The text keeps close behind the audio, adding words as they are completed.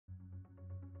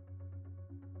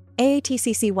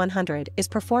AATCC 100 is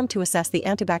performed to assess the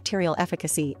antibacterial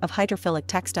efficacy of hydrophilic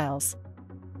textiles.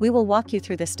 We will walk you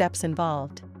through the steps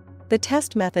involved. The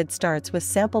test method starts with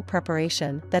sample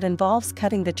preparation that involves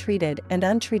cutting the treated and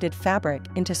untreated fabric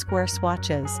into square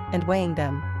swatches and weighing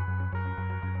them.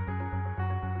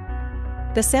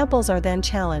 The samples are then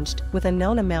challenged with a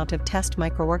known amount of test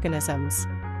microorganisms.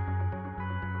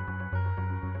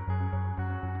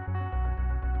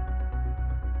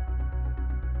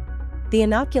 The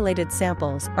inoculated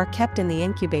samples are kept in the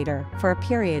incubator for a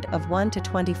period of 1 to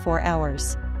 24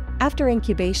 hours. After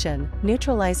incubation,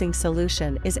 neutralizing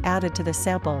solution is added to the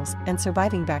samples and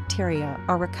surviving bacteria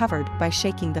are recovered by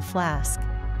shaking the flask.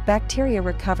 Bacteria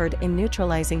recovered in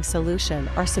neutralizing solution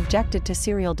are subjected to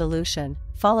serial dilution,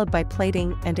 followed by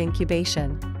plating and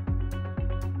incubation.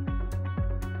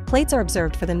 Plates are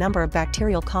observed for the number of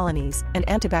bacterial colonies and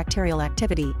antibacterial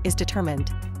activity is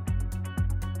determined.